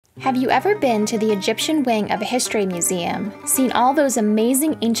Have you ever been to the Egyptian wing of a history museum, seen all those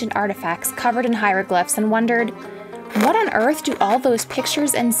amazing ancient artifacts covered in hieroglyphs, and wondered, what on earth do all those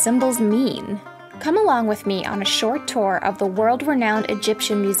pictures and symbols mean? Come along with me on a short tour of the world-renowned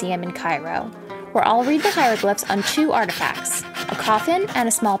Egyptian museum in Cairo, where I'll read the hieroglyphs on two artifacts, a coffin and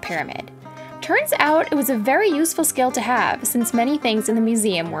a small pyramid. Turns out it was a very useful skill to have, since many things in the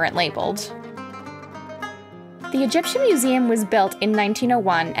museum weren't labeled. The Egyptian Museum was built in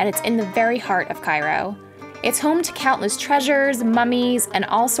 1901, and it's in the very heart of Cairo. It's home to countless treasures, mummies, and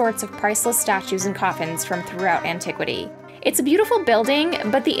all sorts of priceless statues and coffins from throughout antiquity. It's a beautiful building,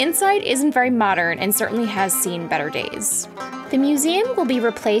 but the inside isn't very modern and certainly has seen better days. The museum will be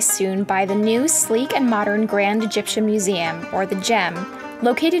replaced soon by the new sleek and modern Grand Egyptian Museum, or the GEM,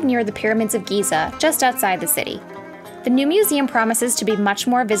 located near the Pyramids of Giza, just outside the city. The new museum promises to be much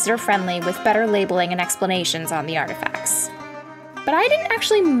more visitor-friendly with better labeling and explanations on the artifacts. But I didn't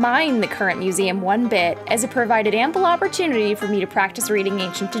actually mind the current museum one bit, as it provided ample opportunity for me to practice reading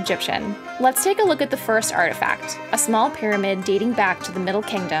ancient Egyptian. Let's take a look at the first artifact, a small pyramid dating back to the Middle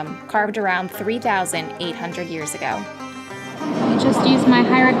Kingdom, carved around 3,800 years ago. I just used my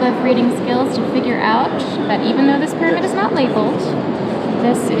hieroglyph reading skills to figure out that even though this pyramid is not labeled,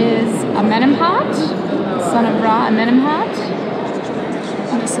 this is Amenemhat, son of Ra Amenemhat.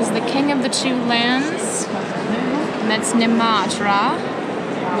 And this is the king of the two lands, and that's Nematra,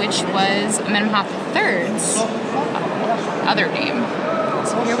 which was Amenemhat III's other name.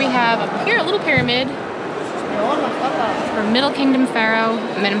 So here we have a little pyramid for Middle Kingdom Pharaoh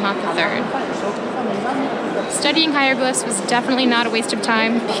Amenemhat III. Studying hieroglyphs was definitely not a waste of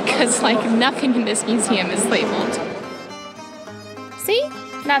time because like nothing in this museum is labeled. See?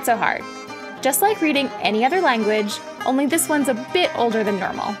 Not so hard. Just like reading any other language, only this one's a bit older than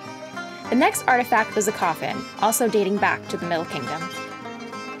normal. The next artifact was a coffin, also dating back to the Middle Kingdom.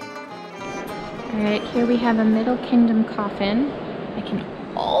 Alright, here we have a Middle Kingdom coffin. I can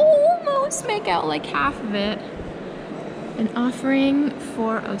almost make out like half of it. An offering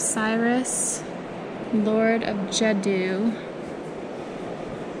for Osiris, Lord of Jeddu.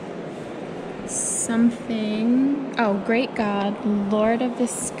 Something, oh, great God, Lord of the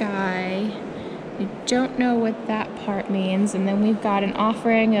Sky. I don't know what that part means. And then we've got an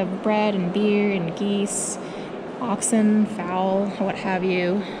offering of bread and beer and geese, oxen, fowl, what have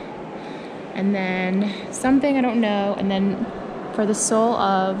you. And then something I don't know. And then for the soul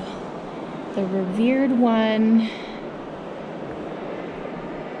of the revered one,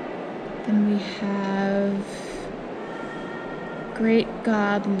 then we have great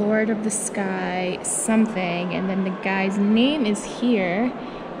God, Lord of the Sky, something, and then the guy's name is here.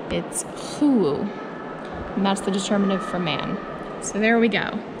 It's Hu, and that's the determinative for man. So there we go.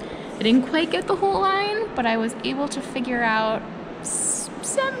 I didn't quite get the whole line, but I was able to figure out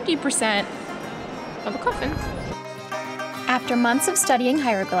 70% of a coffin. After months of studying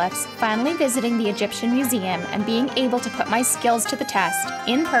hieroglyphs, finally visiting the Egyptian Museum and being able to put my skills to the test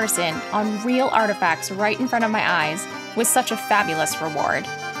in person on real artifacts right in front of my eyes was such a fabulous reward.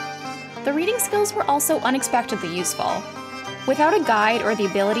 The reading skills were also unexpectedly useful. Without a guide or the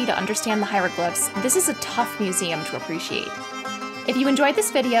ability to understand the hieroglyphs, this is a tough museum to appreciate. If you enjoyed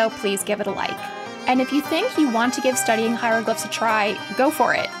this video, please give it a like. And if you think you want to give studying hieroglyphs a try, go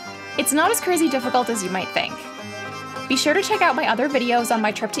for it. It's not as crazy difficult as you might think. Be sure to check out my other videos on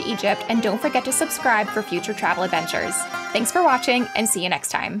my trip to Egypt, and don't forget to subscribe for future travel adventures. Thanks for watching, and see you next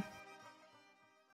time.